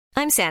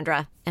I'm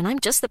Sandra, and I'm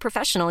just the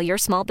professional your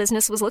small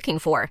business was looking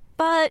for.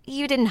 But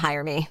you didn't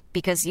hire me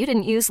because you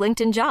didn't use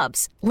LinkedIn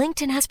Jobs.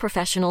 LinkedIn has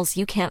professionals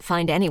you can't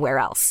find anywhere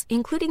else,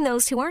 including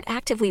those who aren't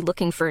actively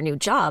looking for a new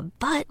job,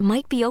 but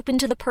might be open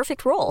to the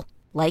perfect role,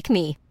 like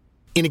me.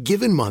 In a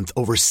given month,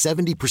 over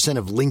 70%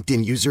 of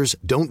LinkedIn users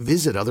don't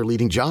visit other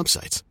leading job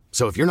sites.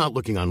 So if you're not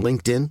looking on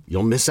LinkedIn,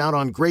 you'll miss out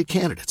on great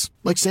candidates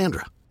like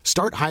Sandra.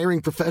 Start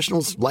hiring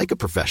professionals like a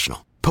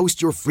professional.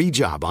 Post your free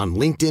job on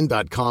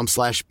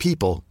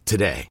linkedin.com/people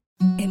today.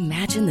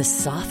 Imagine the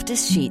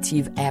softest sheets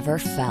you've ever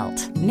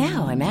felt.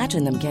 Now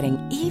imagine them getting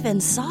even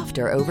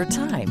softer over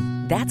time.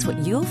 That's what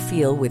you'll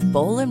feel with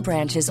Boll &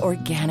 Branch's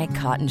organic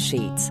cotton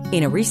sheets.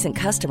 In a recent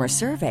customer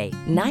survey,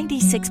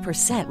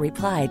 96%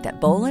 replied that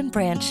Boll &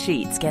 Branch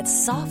sheets get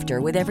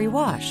softer with every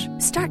wash.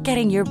 Start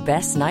getting your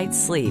best night's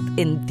sleep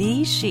in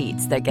these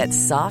sheets that get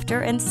softer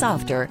and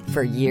softer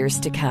for years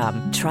to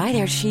come. Try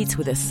their sheets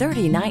with a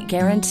 30-night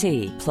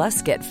guarantee.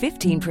 Plus, get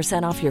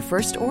 15% off your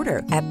first order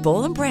at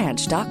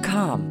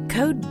bollandbranch.com.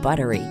 Code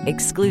BUTTERY.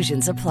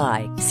 Exclusions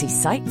apply. See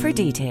site for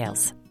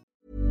details.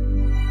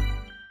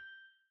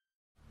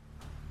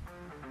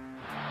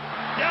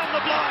 Down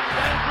the blind,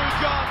 Andrew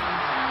John.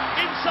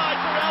 Inside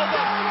for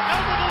Albert.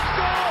 Albert will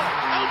score.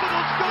 Albert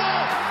will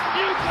score.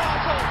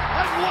 Newcastle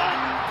have won.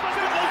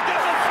 Fiddler's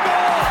going to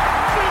score.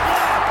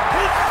 Fiddler,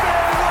 his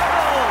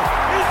farewell.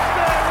 His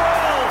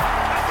farewell.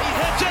 And he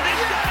hits it.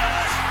 He's got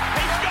it.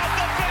 He's got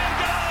the field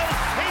goal.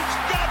 He's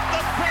got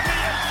the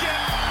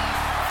premiership.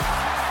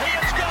 He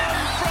has gone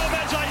from,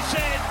 as I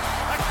said,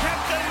 a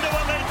captain to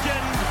a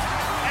legend,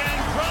 and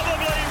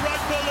probably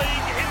rugby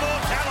league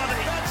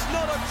immortality. That's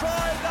not a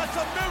try, that's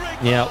a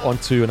miracle. Now, on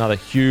to another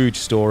huge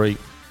story.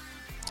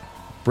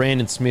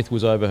 Brandon Smith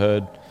was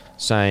overheard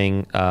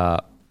saying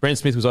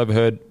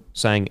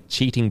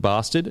cheating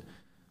bastard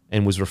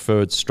and was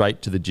referred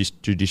straight to the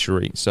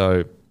judiciary.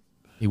 So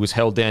he was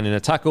held down in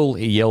a tackle.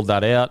 He yelled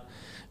that out.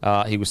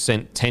 He was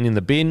sent 10 in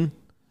the bin.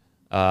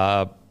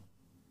 The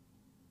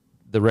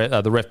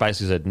ref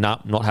basically said, nah,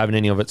 not having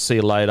any of it. See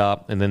you later.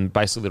 And then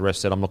basically the ref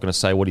said, I'm not going to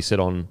say what he said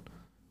on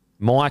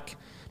mic.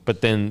 But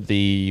then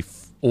the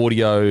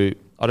audio,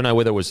 I don't know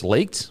whether it was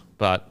leaked,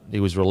 but it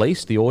was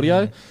released, the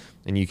audio.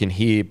 And you can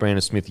hear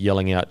Brandon Smith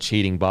yelling out,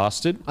 cheating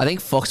bastard. I think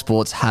Fox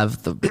Sports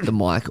have the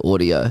mic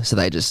audio, so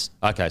they just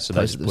so they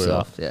just put it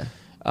up. Yeah.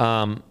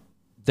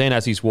 Then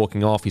as he's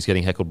walking off, he's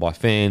getting heckled by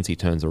fans. He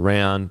turns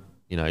around.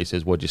 You know, he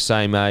says, what'd you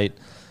say, mate?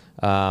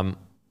 Thoughts,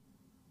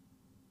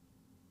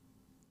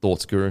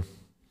 Guru?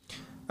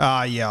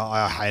 Yeah,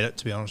 I hate it,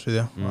 to be honest with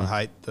you. I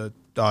hate that.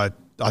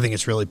 I think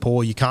it's really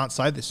poor. You can't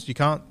say this. You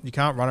can't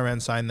run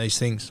around saying these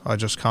things. I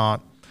just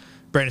can't.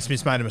 Brandon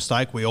Smith's made a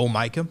mistake. We all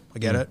make them. I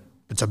get it.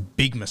 It's a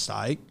big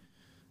mistake.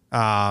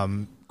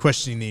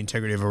 Questioning the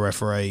integrity of a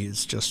referee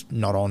is just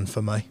not on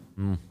for me.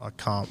 I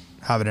can't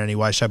have it in any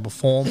way, shape or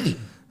form.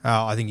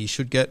 I think he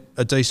should get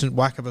a decent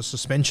whack of a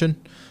suspension.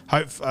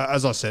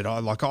 As I said,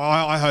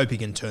 I hope he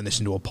can turn this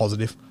into a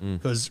positive,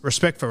 because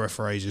respect for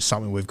referees is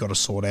something we've got to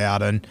sort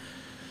out. And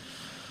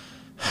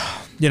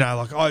you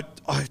know, like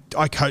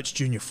I coach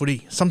junior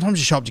footy. Sometimes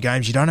you show up to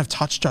games, you don't have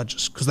touch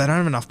judges because they don't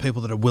have enough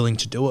people that are willing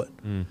to do it.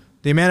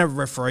 The amount of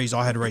referees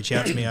I had reach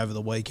out to me over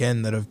the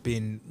weekend that have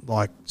been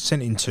like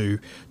sent into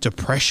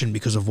depression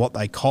because of what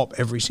they cop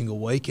every single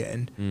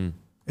weekend,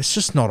 it's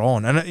just not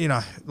on. And you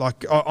know,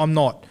 like I'm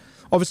not.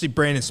 Obviously,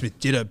 Brandon Smith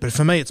did it, but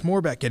for me, it's more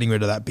about getting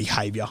rid of that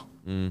behaviour.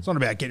 It's not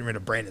about getting rid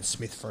of Brandon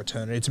Smith for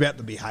eternity. It's about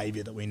the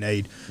behaviour that we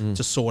need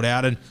to sort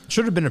out. And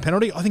should it have been a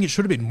penalty? I think it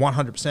should have been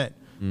 100%.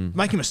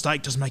 Making a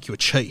mistake doesn't make you a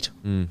cheat.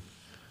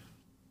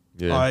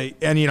 Yeah. I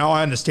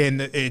understand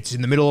that it's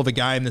in the middle of a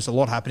game. There's a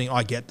lot happening.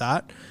 I get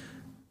that.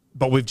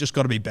 But we've just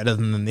got to be better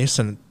than this,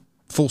 and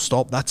full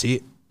stop, that's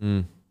it.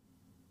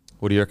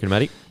 What do you reckon,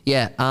 Matty?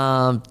 Yeah,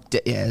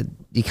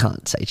 you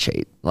can't say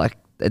cheat. Like,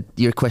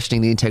 you're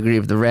questioning the integrity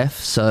of the ref,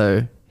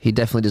 so he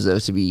definitely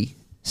deserves to be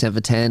sent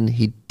for 10.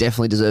 He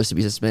definitely deserves to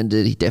be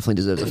suspended. He definitely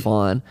deserves a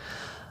fine.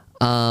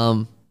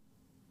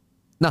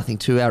 Nothing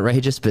too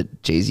outrageous,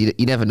 but geez,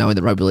 you never know in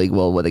the rugby league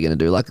world what they're going to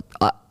do. Like,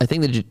 I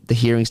think the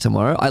hearings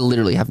tomorrow, I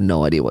literally have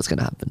no idea what's going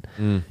to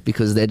happen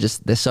because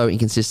they're so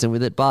inconsistent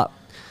with it. But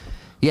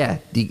yeah,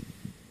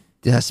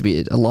 there has to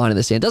be a line in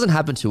the sand. It doesn't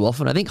happen too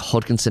often. I think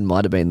Hodkinson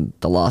might have been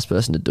the last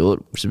person to do it,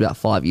 which was about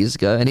 5 years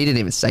ago, and he didn't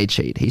even say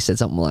cheat. He said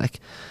something like,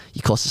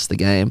 "You cost us the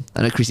game."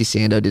 I know Chrissy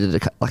Sando did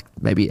it like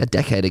maybe a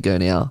decade ago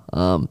now.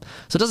 So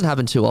it doesn't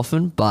happen too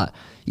often, but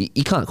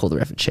you can't call the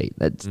ref a cheat.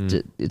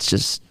 It's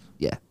just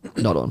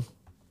not on.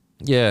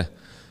 Yeah.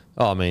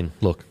 Oh, I mean,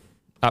 look,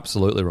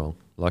 absolutely wrong.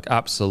 Like,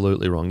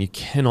 absolutely wrong. You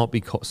cannot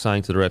be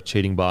saying to the ref,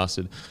 cheating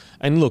bastard.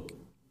 And look,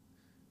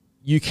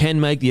 you can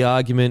make the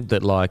argument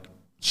that, like,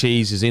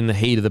 Cheese is in the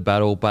heat of the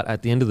battle, but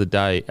at the end of the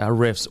day, our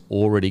refs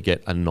already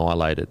get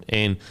annihilated.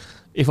 And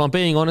if I'm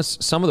being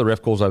honest, some of the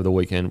ref calls over the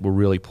weekend were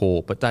really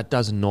poor, but that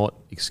does not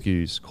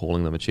excuse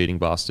calling them a cheating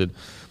bastard.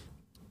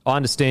 I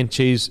understand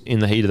Cheese in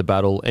the heat of the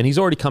battle, and he's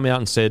already come out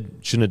and said,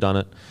 shouldn't have done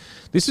it.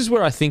 This is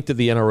where I think that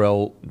the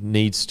NRL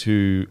needs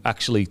to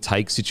actually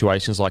take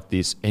situations like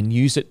this and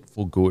use it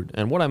for good.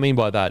 And what I mean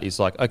by that is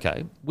like,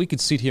 okay, we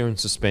could sit here and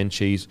suspend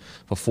Cheese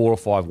for 4 or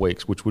 5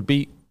 weeks, which would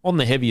be on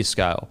the heavier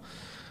scale.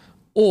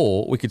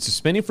 Or we could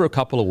suspend him for a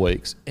couple of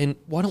weeks, and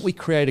why don't we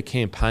create a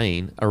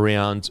campaign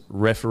around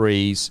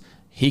referees?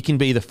 He can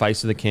be the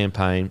face of the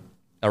campaign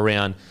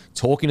around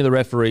talking to the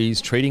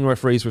referees, treating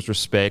referees with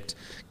respect,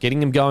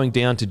 getting them going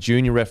down to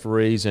junior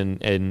referees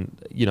and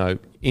you know,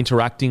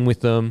 interacting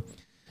with them.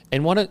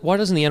 And why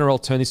doesn't the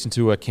NRL turn this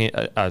into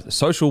a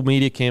social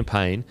media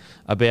campaign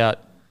about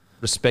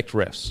respect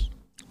refs?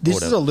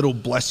 This is a little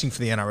blessing for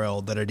the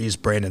NRL that it is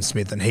Brandon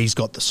Smith and he's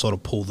got the sort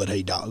of pull that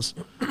he does.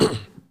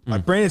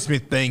 Like Brandon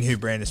Smith being who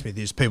Brandon Smith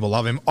is, people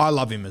love him. I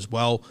love him as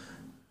well.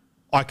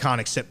 I can't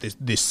accept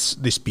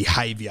this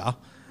behaviour,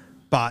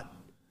 but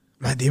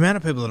mate, the amount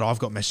of people that I've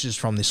got messages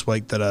from this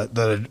week that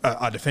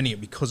are defending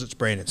it because it's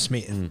Brandon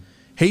Smith,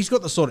 he's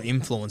got the sort of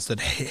influence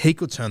that he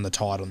could turn the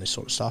tide on this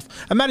sort of stuff.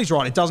 And Matty's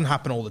right; it doesn't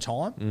happen all the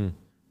time,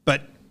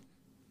 but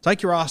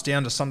take your ass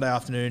down to Sunday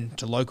afternoon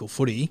to local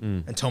footy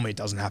and tell me it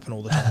doesn't happen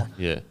all the time.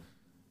 Yeah.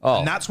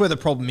 And that's where the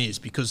problem is,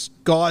 because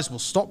guys will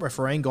stop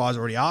refereeing, guys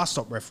already are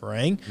stop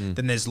refereeing,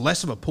 then there's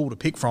less of a pool to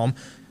pick from.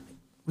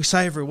 We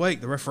say every week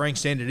the refereeing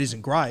standard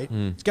isn't great.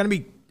 It's going to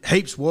be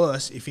heaps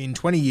worse if in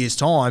 20 years'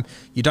 time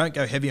you don't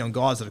go heavy on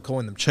guys that are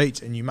calling them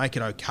cheats and you make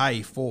it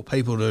okay for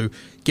people to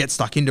get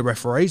stuck into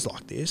referees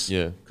like this.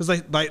 Yeah. Because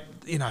they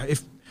you know,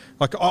 if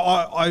like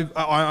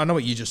I know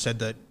what you just said,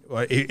 that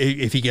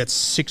if he gets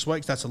 6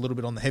 weeks, that's a little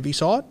bit on the heavy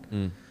side.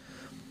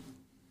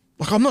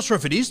 Like I'm not sure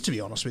if it is, to be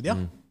honest with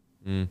you.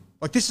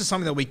 Like this is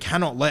something that we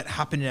cannot let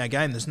happen in our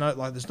game. There's no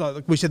like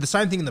we said the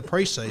same thing in the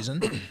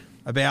preseason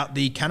about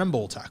the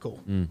cannonball tackle.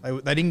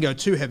 They didn't go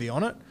too heavy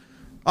on it.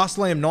 Ask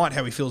Liam Knight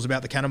how he feels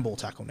about the cannonball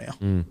tackle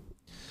now.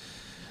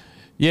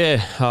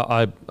 Yeah,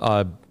 I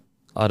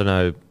don't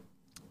know.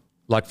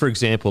 Like for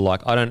example,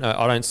 like I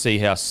don't see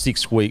how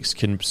 6 weeks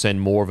can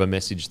send more of a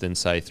message than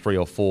say 3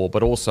 or 4.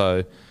 But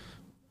also,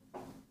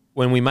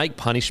 when we make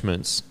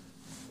punishments,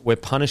 we're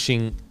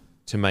punishing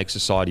to make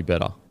society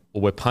better,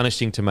 or we're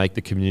punishing to make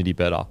the community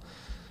better.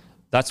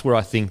 That's where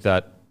I think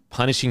that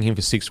punishing him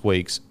for 6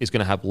 weeks is going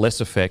to have less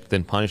effect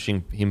than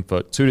punishing him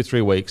for 2 to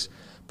 3 weeks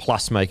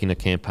plus making a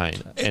campaign.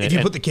 And if you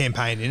put the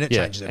campaign in, it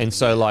changes everything. And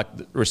so, like,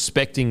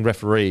 respecting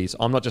referees,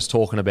 I'm not just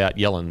talking about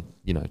yelling,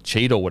 you know,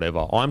 cheat or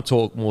whatever. I'm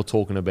more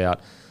talking about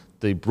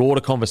the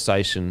broader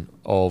conversation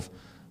of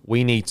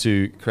we need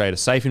to create a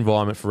safe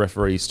environment for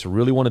referees to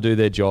really want to do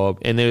their job.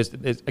 And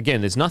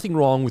there's nothing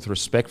wrong with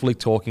respectfully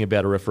talking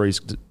about a referee's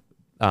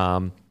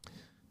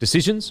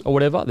decisions or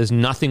whatever. There's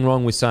nothing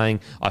wrong with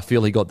saying, I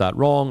feel he got that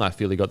wrong, I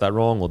feel he got that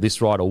wrong, or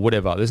this right, or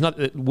whatever.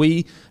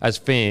 We as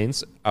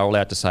fans are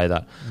allowed to say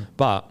that.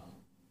 But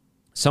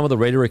some of the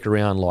rhetoric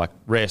around like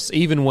refs,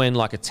 even when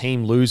like a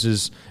team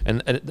loses,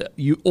 and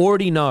you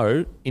already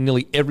know in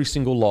nearly every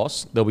single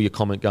loss there'll be a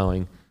comment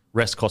going,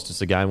 refs cost us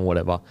the game or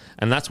whatever.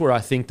 And that's where I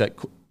think that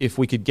if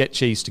we could get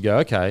Cheese to go,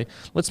 okay,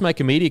 let's make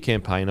a media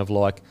campaign of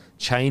like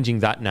changing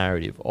that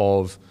narrative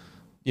of,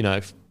 you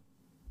know,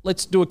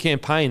 let's do a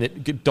campaign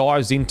that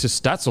dives into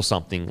stats or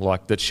something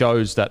like that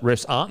shows that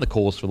refs aren't the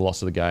cause for the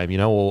loss of the game, you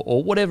know,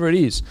 or whatever it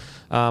is.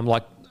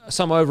 Like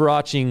some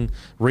overarching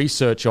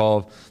research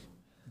of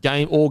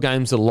all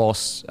games that are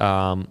lost,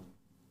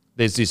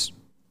 there's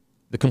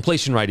the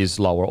completion rate is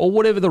lower or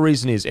whatever the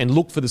reason is, and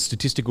look for the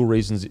statistical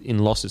reasons in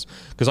losses.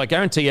 Because I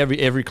guarantee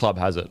every club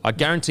has it. I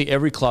guarantee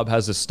every club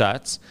has the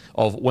stats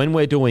of when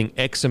we're doing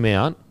X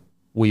amount,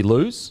 we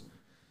lose.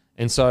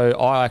 And so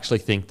I actually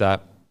think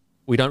that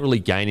we don't really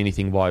gain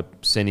anything by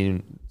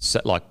putting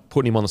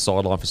him on the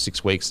sideline for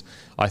 6 weeks.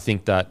 I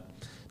think that,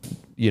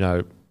 you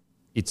know,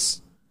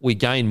 we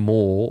gain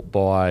more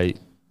by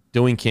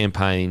doing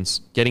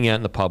campaigns, getting out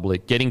in the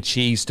public, getting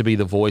Cheese to be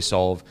the voice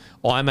of,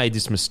 I made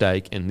this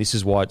mistake and this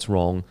is why it's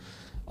wrong.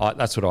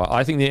 That's what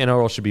I think the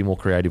NRL should be more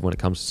creative when it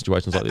comes to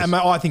situations like this. And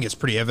I think it's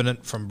pretty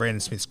evident from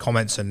Brandon Smith's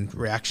comments and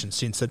reactions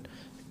since that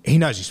he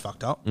knows he's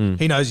fucked up.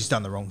 He knows he's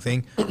done the wrong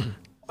thing.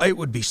 It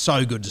would be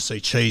so good to see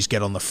Cheese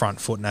get on the front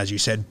foot and, as you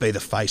said, be the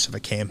face of a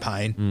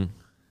campaign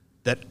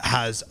that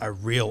has a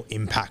real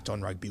impact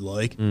on rugby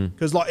league.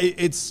 Because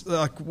it's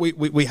like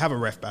we have a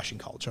ref bashing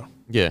culture.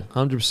 Yeah,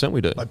 100%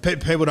 we do. Like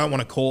people don't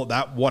want to call it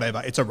that,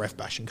 whatever. It's a ref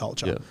bashing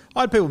culture. Yeah.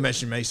 I had people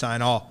messaging me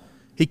saying, "Oh,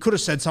 he could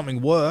have said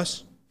something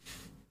worse."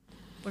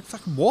 Like,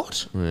 fucking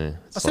what? Yeah,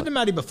 I said to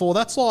Matty before,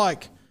 it's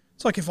like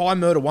if I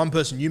murder one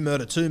person, you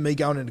murder two, me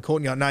going into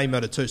court and you go, no, you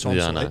murdered two, so I'm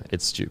silly. No,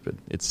 it's stupid.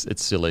 It's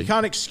silly. You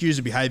can't excuse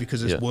a behaviour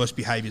because there's worse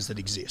behaviours that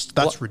exist.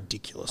 That's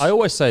ridiculous. I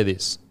always say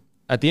this.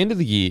 At the end of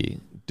the year,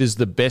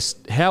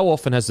 how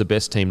often has the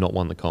best team not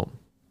won the comp?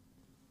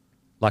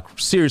 Like,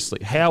 seriously,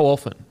 how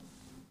often?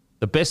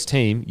 The best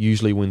team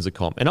usually wins the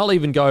comp. And I'll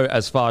even go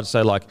as far to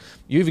say, like,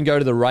 you even go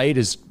to the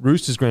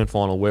Roosters grand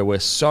final where we're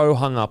so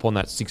hung up on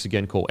that 6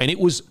 again call. And it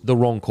was the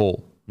wrong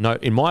call. No,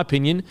 in my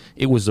opinion,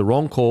 it was the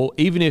wrong call,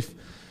 even if,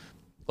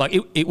 like,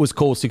 it was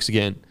called 6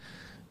 again.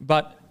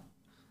 But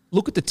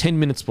look at the 10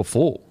 minutes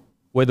before.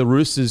 where the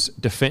Roosters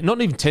defend,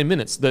 not even 10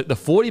 minutes, the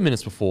 40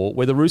 minutes before,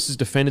 where the Roosters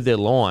defended their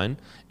line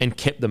and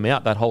kept them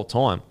out that whole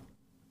time.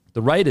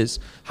 The Raiders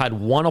had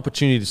one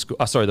opportunity to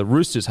score. The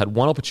Roosters had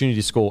one opportunity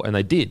to score, and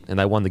they did, and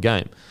they won the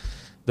game.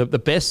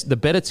 The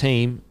better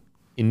team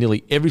in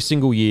nearly every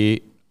single year.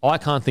 I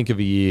can't think of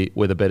a year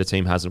where the better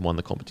team hasn't won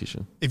the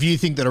competition. If you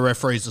think that a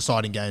referee is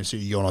deciding games,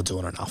 you're not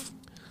doing enough.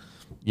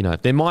 You know,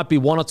 there might be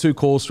one or two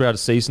calls throughout a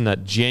season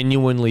that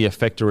genuinely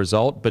affect a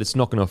result, but it's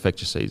not going to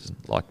affect your season.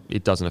 Like,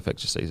 it doesn't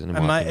affect your season.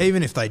 And mate,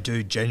 even if they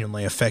do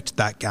genuinely affect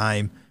that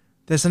game,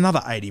 there's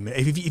another 80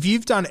 minutes. If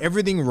you've done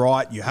everything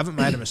right, you haven't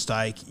made a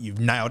mistake, you've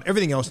nailed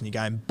everything else in your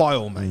game, by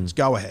all means,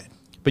 go ahead.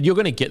 But you're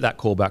going to get that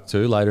call back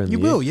too later in the year.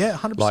 You will, yeah,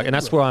 100%. Like, and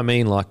that's where I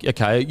mean, like,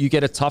 okay, you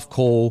get a tough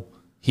call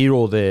here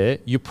or there,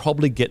 you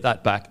probably get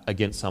that back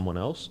against someone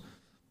else.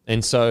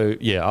 And so,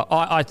 yeah,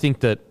 I think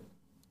that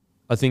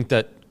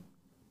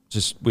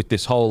just with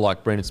this whole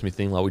like Brandon Smith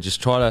thing, like we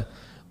just try to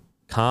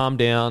calm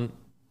down,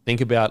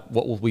 think about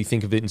what will we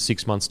think of it in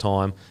 6 months'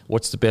 time.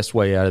 What's the best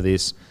way out of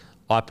this?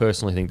 I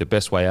personally think the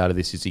best way out of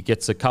this is he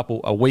gets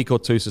a week or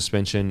two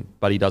suspension,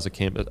 but he does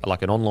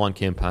like an online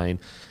campaign,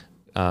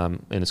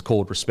 and it's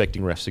called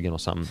Respecting Refs Again or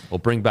something, or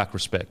Bring Back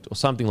Respect or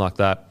something like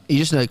that. You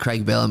just know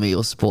Craig Bellamy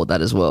will support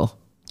that as well.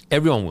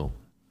 Everyone will.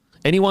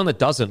 Anyone that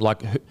doesn't,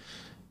 like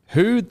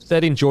who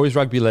that enjoys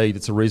rugby league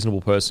that's a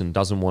reasonable person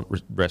doesn't want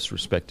refs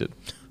respected.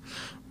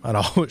 And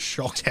I was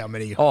shocked how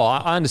many. Oh,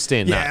 I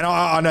understand that. Yeah, and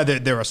I know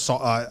that there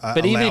are.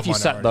 But even if you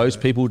sat those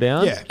people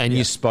down and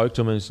you spoke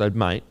to them and said,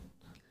 mate,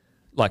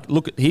 like,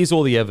 look, here's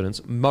all the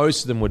evidence.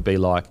 Most of them would be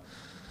like,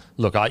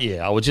 look,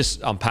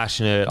 I'm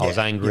passionate. I was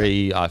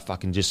angry. I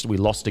fucking we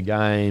lost a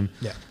game.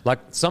 Yeah. Like,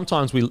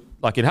 sometimes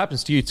it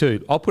happens to you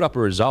too. I'll put up a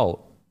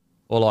result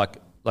or like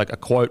a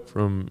quote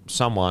from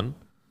someone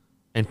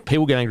and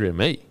people get angry at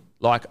me.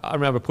 Like, I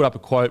remember I put up a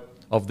quote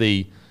of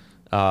the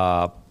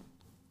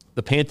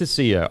Panthers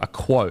CEO, a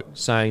quote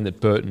saying that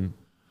Burton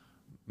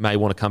may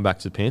want to come back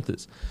to the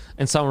Panthers.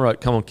 And someone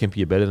wrote, come on, Kempy,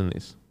 you're better than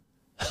this.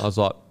 I was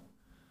like,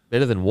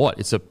 better than what?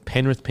 It's a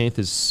Penrith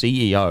Panthers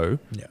CEO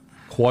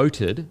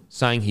quoted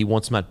saying he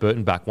wants Matt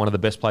Burton back, one of the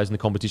best players in the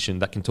competition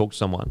that can talk to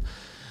someone.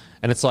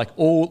 And it's like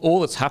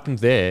all that's happened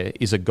there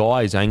is a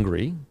guy is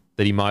angry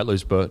that he might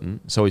lose Burton,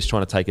 so he's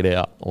trying to take it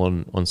out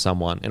on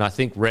someone. And I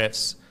think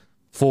refs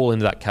fall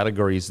into that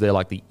category. They're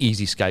like the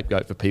easy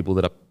scapegoat for people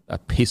that are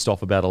pissed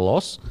off about a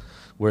loss.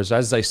 Whereas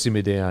as they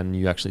simmer down,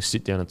 you actually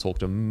sit down and talk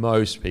to them,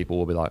 most people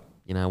will be like,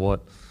 you know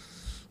what?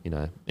 You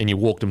know, and you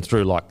walk them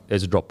through like,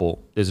 there's a drop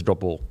ball, there's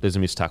a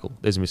missed tackle,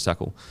 there's a missed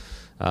tackle.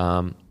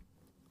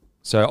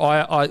 So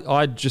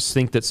I just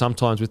think that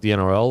sometimes with the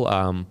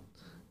NRL,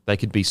 they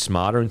could be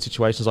smarter in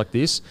situations like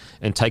this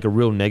and take a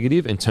real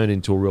negative and turn it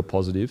into a real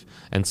positive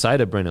and say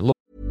to Brendan, look.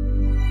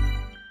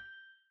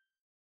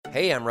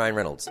 Hey, I'm Ryan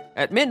Reynolds.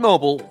 At Mint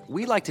Mobile,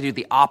 we like to do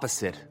the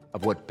opposite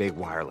of what Big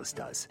Wireless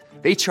does.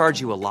 They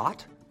charge you a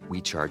lot. We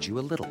charge you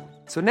a little.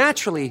 So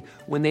naturally,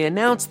 when they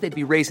announced they'd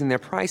be raising their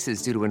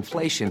prices due to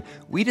inflation,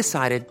 we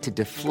decided to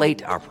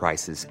deflate our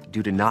prices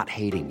due to not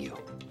hating you.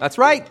 That's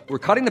right. We're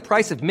cutting the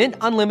price of Mint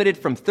Unlimited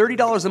from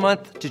 $30 a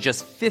month to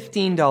just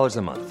 $15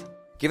 a month.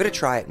 Give it a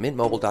try at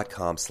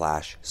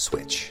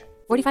mintmobile.com/switch.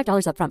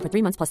 $45 up front for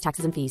 3 months plus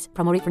taxes and fees.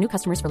 Promo rate for new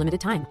customers for limited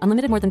time.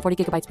 Unlimited more than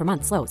 40 gigabytes per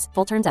month. Slows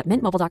full terms at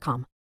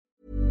mintmobile.com.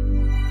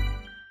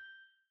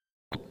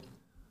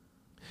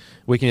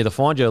 We can either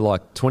find you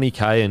like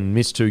 $20,000 and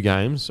miss 2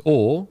 games,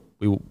 or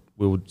we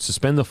would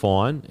suspend the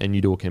fine and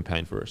you do a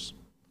campaign for us.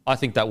 I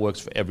think that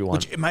works for everyone.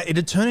 Which, mate,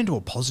 it'd turn into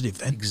a positive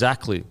then.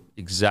 Exactly.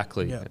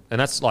 Yeah.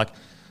 And that's like,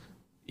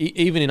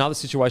 even in other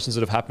situations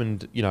that have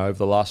happened, you know, over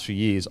the last few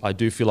years, I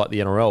do feel like the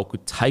NRL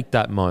could take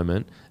that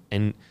moment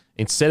and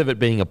instead of it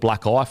being a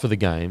black eye for the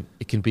game,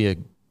 it can be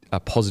a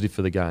positive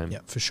for the game.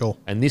 Yeah, for sure.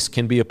 And this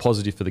can be a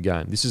positive for the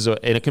game. And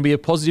it can be a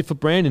positive for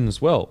Brandon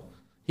as well.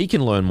 He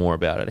can learn more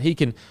about it. He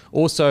can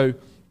also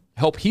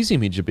help his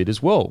image a bit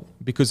as well,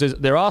 because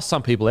there are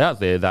some people out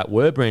there that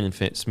were Brandon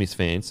Smith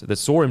fans that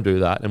saw him do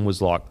that and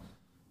was like,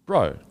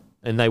 bro,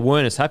 and they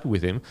weren't as happy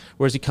with him.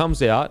 Whereas he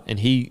comes out and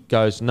he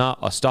goes, nah,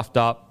 I stuffed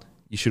up.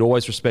 You should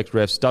always respect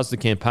refs, does the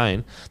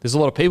campaign. There's a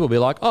lot of people be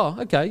like, oh,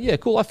 okay, yeah,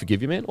 cool, I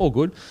forgive you, man, all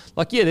good.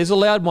 Like, yeah, there's a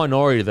loud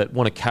minority that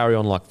want to carry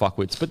on like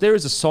fuckwits, but there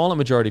is a silent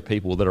majority of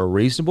people that are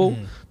reasonable,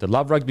 that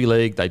love rugby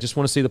league, they just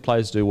want to see the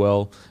players do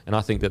well, and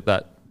I think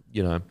that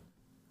you know,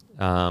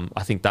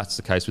 I think that's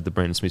the case with the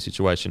Brandon Smith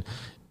situation.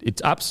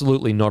 It's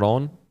absolutely not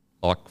on.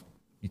 Like,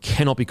 you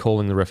cannot be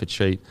calling the ref a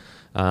cheat.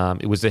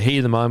 It was the heat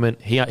of the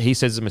moment. He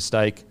says it's a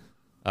mistake.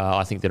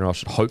 I think the NRL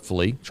should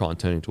hopefully try and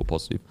turn it into a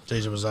positive.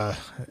 Geez, it was,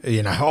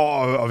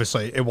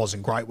 obviously it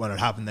wasn't great when it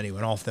happened. Then he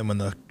went off. Then when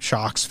the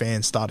Sharks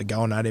fans started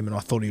going at him, and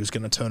I thought he was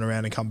going to turn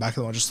around and come back,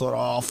 and I just thought,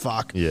 oh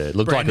fuck. Yeah, it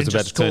looked Brandon, like it was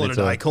about to turn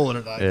into call it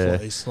a day,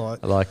 please.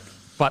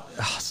 But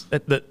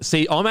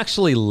see, I'm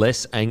actually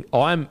less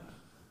I'm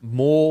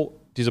more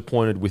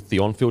disappointed with the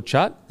on-field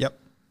chat. Yep.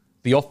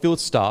 The off-field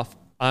stuff,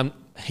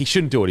 he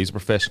shouldn't do it. He's a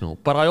professional.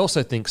 But I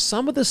also think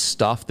some of the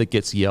stuff that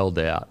gets yelled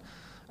out,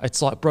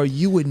 It's like, bro,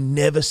 you would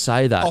never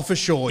say that. Oh, for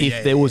sure.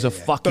 If there was a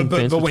fucking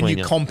fence but when between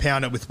you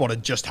compound it with what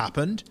had just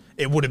happened,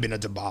 it would have been a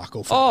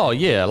debacle. For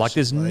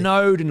there's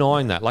no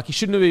denying that. Like, he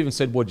shouldn't have even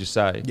said, "What'd you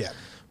say?" Yeah.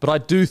 But I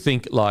do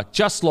think, like,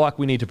 just like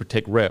we need to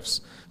protect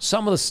refs,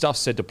 some of the stuff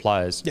said to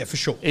players. Yeah, for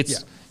sure.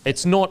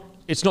 It's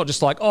not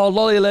just like, oh,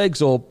 lolly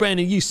legs or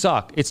Brandon, you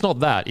suck. It's not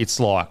that. It's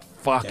like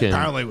fucking. Yeah,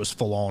 apparently, it was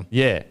full on.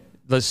 Yeah,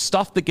 the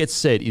stuff that gets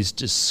said is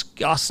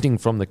disgusting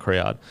from the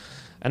crowd,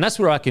 and that's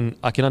where I can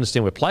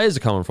understand where players are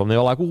coming from.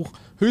 They're like, well,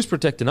 who's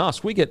protecting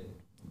us? We get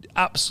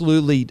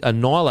absolutely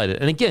annihilated.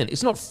 And again,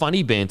 it's not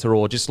funny banter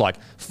or just like,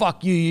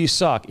 fuck you, you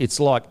suck. It's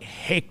like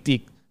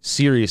hectic,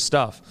 serious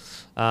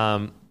stuff.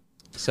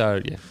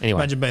 So, yeah, anyway.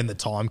 Imagine being the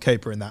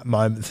timekeeper in that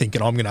moment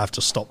thinking, I'm going to have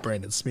to stop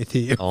Brandon Smith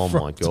here. Oh,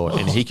 my God.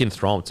 And he can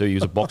throw him too. He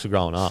was a boxer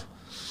growing up.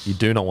 You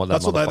do not want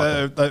that.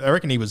 That's what I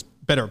reckon he was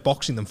better at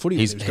boxing than footy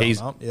when he was growing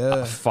up.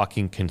 Yeah.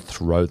 Fucking can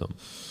throw them.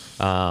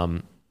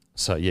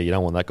 So, yeah, you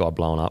don't want that guy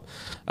blowing up.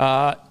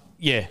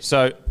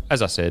 So,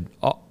 as I said,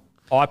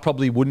 I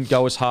probably wouldn't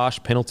go as harsh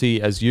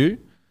penalty as you,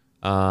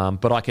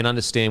 but I can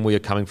understand where you're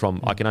coming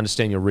from. I can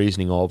understand your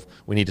reasoning of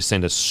we need to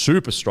send a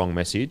super strong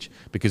message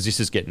because this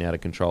is getting out of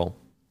control.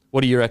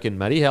 What do you reckon,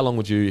 Matty? How long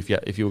would you,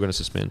 if you were going to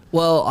suspend?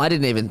 Well, I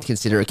didn't even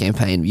consider a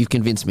campaign. You've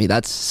convinced me.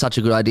 That's such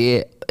a good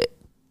idea.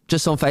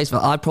 Just on face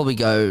value, I'd probably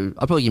give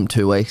him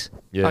 2 weeks.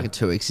 Yeah. I reckon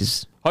 2 weeks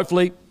is...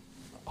 Hopefully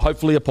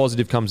a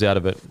positive comes out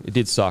of it. It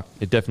did suck.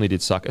 It definitely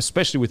did suck,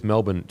 especially with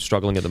Melbourne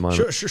struggling at the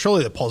moment.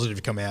 Surely the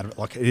positive come out of it.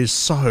 Like, it is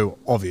so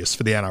obvious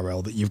for the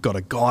NRL that you've got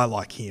a guy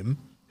like him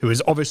who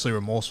is obviously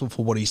remorseful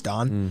for what he's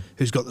done,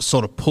 who's got the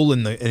sort of pull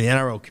in the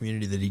NRL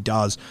community that he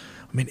does.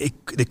 I mean,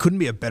 there couldn't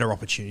be a better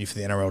opportunity for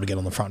the NRL to get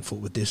on the front foot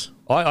with this.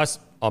 I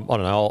don't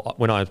know.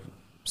 When I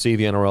see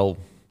the NRL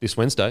this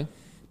Wednesday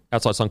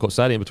outside Suncorp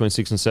Stadium between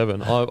 6 and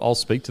 7, I'll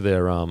speak to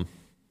their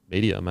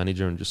media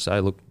manager and just say,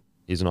 look,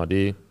 here's an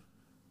idea.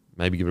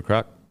 Maybe give it a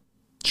crack.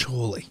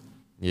 Surely.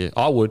 Yeah,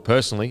 I would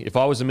personally. If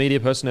I was a media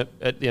person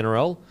at the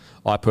NRL,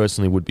 I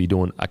personally would be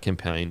doing a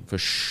campaign for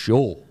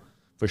sure.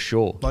 For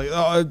sure. Like,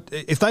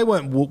 if they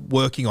weren't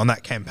working on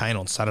that campaign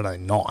on Saturday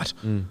night...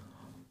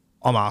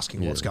 I'm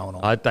asking what's going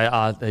on. They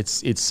are.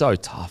 It's so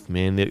tough,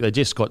 man.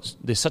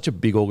 They're such a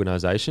big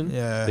organisation.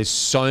 Yeah. There's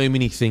so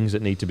many things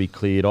that need to be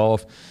cleared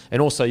off,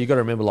 and also you got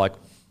to remember, like,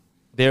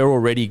 they've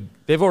already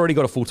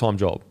got a full-time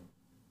job,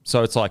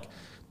 so it's like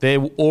they're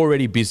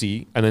already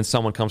busy, and then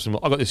someone comes from,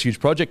 I've got this huge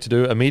project to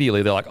do.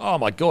 Immediately they're like, oh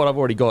my God, I've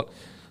already got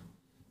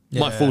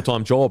my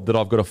full-time job that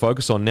I've got to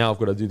focus on. Now I've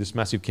got to do this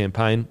massive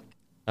campaign.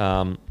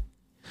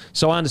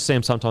 So I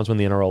understand sometimes when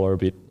the NRL are a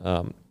bit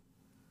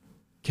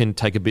can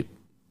take a bit.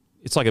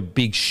 It's like a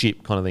big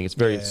ship kind of thing. It's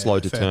very slow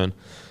to turn.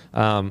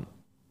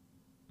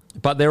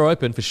 But they're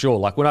open for sure.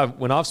 Like when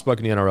I've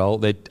spoken to the NRL,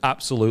 they're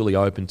absolutely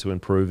open to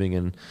improving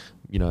and,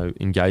 you know,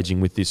 engaging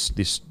with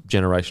this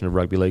generation of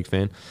rugby league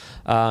fan.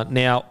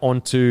 Now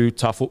on to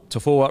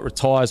Tafua,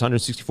 retires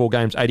 164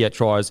 games, 88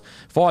 tries,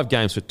 5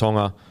 games for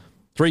Tonga,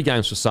 3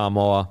 games for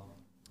Samoa.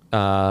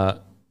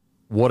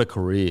 What a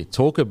career.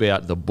 Talk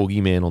about the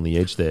boogeyman on the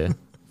edge there.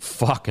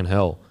 Fucking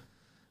hell.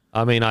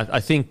 I mean,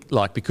 I think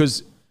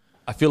because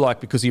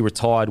he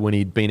retired when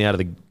he'd been out of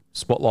the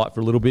spotlight for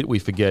a little bit, we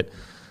forget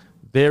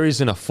there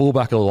isn't a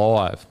fullback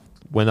alive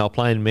when they were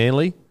playing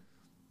Manly.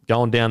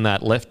 Going down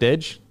that left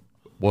edge,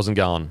 wasn't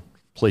going.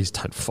 Please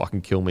don't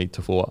fucking kill me,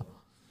 Tafua.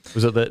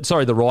 Was it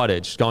the right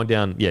edge going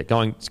down? Yeah,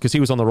 because he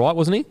was on the right,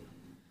 wasn't he?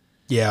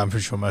 Yeah, I'm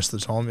pretty sure most of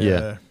the time.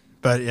 Yeah,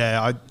 but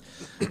yeah,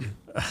 I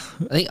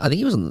think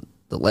he was on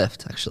the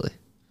left actually.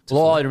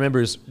 Well, all I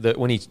remember is that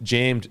when he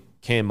jammed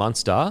Cam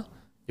Munster,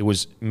 it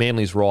was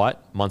Manly's right,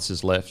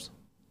 Munster's left.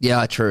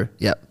 Yeah, true.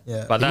 Yep.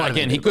 Yeah. But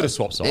he could have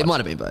swapped sides. It might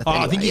have been both.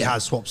 I think he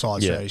has swapped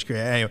sides throughout his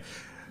career. Anyway,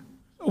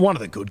 one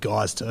of the good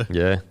guys too.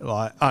 Yeah.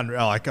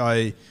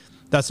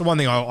 That's the one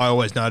thing I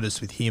always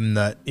notice with him,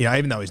 that, you know,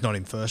 even though he's not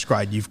in first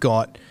grade, you've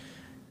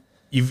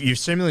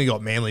seemingly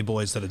got Manly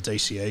boys that are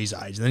DCE's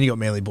age, and then you got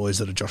Manly boys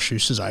that are Josh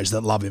Schuster's age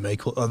that love him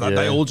equal.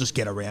 They all just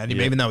get around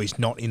him, even though he's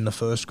not in the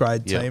first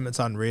grade team. It's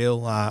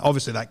unreal.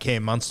 Obviously, that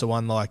Cam Munster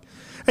one,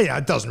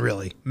 it doesn't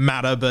really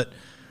matter, but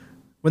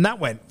when that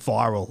went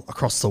viral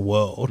across the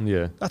world,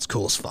 that's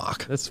cool as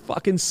fuck. That's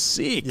fucking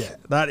sick. Yeah,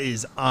 that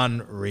is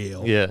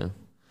unreal. Yeah.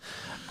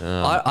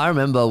 I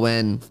remember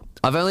when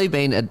I've only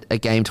been at a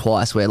game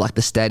twice where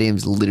the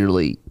stadium's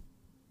literally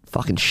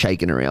fucking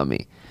shaking around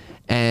me.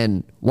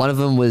 And one of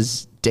them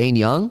was Dean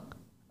Young,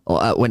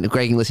 when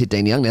Greg Inglis hit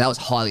Dean Young. Now, that was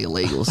highly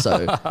illegal,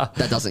 so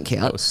that doesn't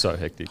count. That was so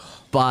hectic.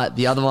 But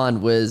the other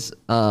one was,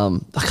 I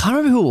can't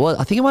remember who it was.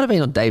 I think it might have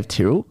been on Dave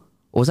Tyrrell.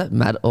 Or was that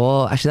Matt?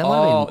 Oh, actually, that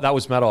might have been. That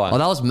was Matt Iron. Oh,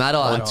 that was Matt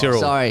Iron. Tyrrell.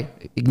 Sorry.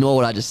 Ignore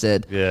what I just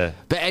said. Yeah.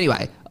 But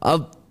anyway, I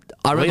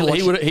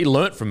remember he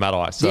learnt from Matt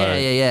Iron. So.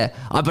 Yeah.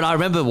 But I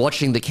remember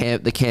watching the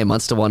Cam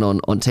Munster one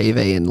on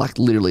TV and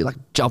literally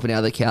jumping out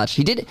of the couch.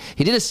 He did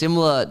a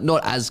similar,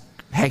 not as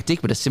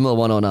hectic, but a similar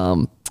one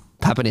on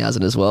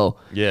Pappenhausen as well.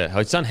 Yeah,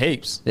 he's done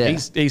heaps. Yeah.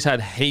 He's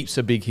had heaps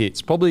of big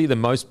hits. Probably the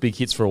most big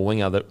hits for a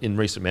winger in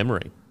recent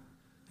memory.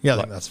 Yeah, I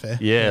think that's fair.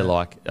 Yeah,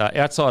 like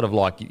outside of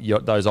like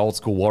those old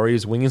school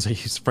Warriors wingers, he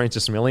used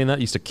Francis Smelly and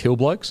that used to kill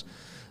blokes.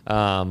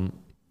 Yeah,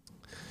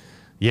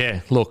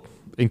 look,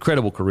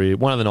 incredible career.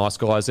 One of the nice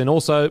guys, and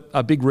also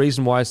a big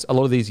reason why a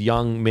lot of these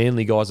young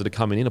Manly guys that are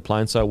coming in are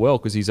playing so well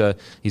because he's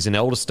an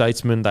elder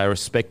statesman. They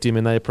respect him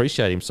and they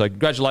appreciate him. So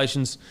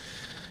congratulations,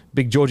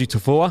 big Georgie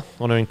Tafua,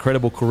 on an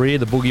incredible career.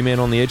 The boogeyman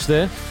on the edge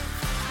there.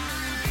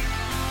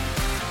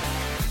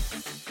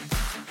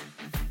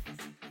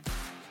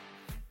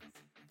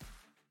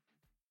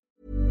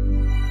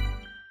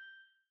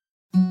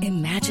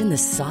 Imagine the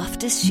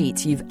softest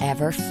sheets you've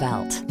ever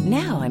felt.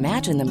 Now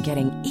imagine them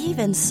getting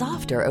even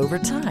softer over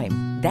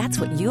time. That's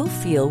what you'll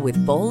feel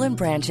with Boll &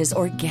 Branch's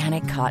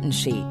organic cotton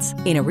sheets.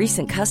 In a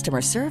recent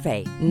customer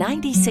survey,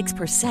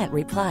 96%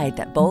 replied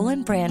that Boll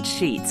 & Branch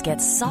sheets get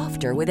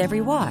softer with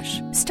every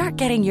wash. Start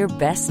getting your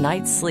best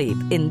night's sleep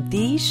in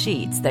these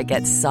sheets that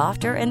get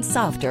softer and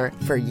softer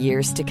for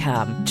years to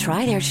come.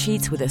 Try their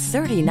sheets with a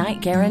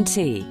 30-night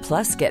guarantee.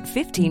 Plus, get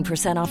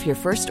 15% off your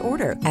first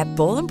order at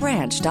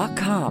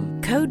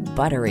bollandbranch.com. Code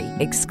BUTTERY.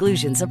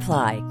 Exclusions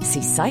apply.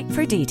 See site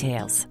for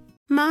details.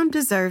 Mom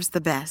deserves the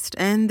best,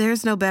 and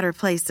there's no better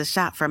place to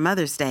shop for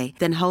Mother's Day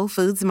than Whole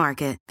Foods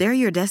Market. They're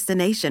your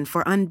destination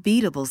for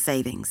unbeatable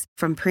savings,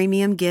 from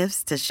premium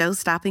gifts to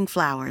show-stopping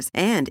flowers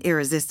and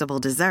irresistible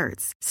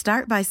desserts.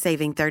 Start by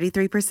saving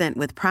 33%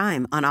 with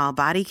Prime on all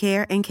body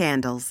care and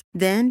candles.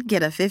 Then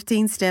get a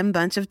 15-stem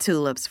bunch of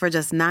tulips for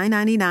just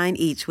 $9.99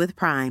 each with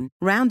Prime.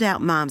 Round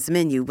out Mom's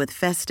menu with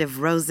festive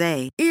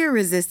rosé,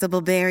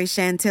 irresistible berry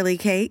chantilly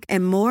cake,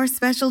 and more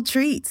special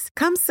treats.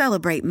 Come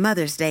celebrate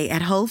Mother's Day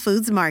at Whole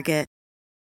Foods Market.